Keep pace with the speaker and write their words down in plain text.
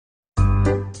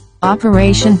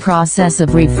Operation process of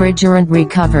refrigerant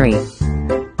recovery.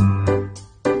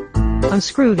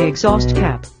 Unscrew the exhaust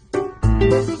cap.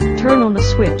 Turn on the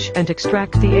switch and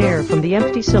extract the air from the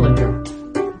empty cylinder.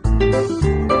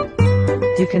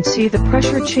 You can see the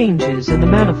pressure changes in the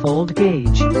manifold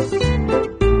gauge.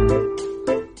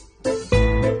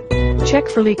 Check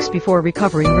for leaks before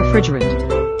recovering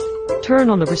refrigerant.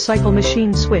 Turn on the recycle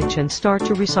machine switch and start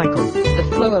to recycle.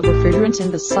 The flow of refrigerant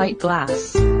in the sight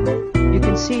glass. You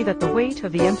can see that the weight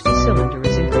of the empty cylinder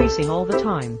is increasing all the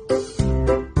time.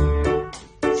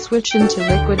 Switch into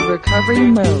liquid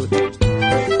recovery mode.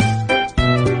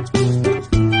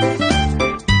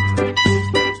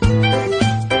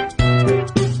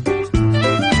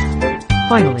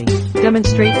 Finally,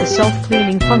 demonstrate the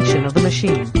self-cleaning function of the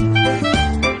machine.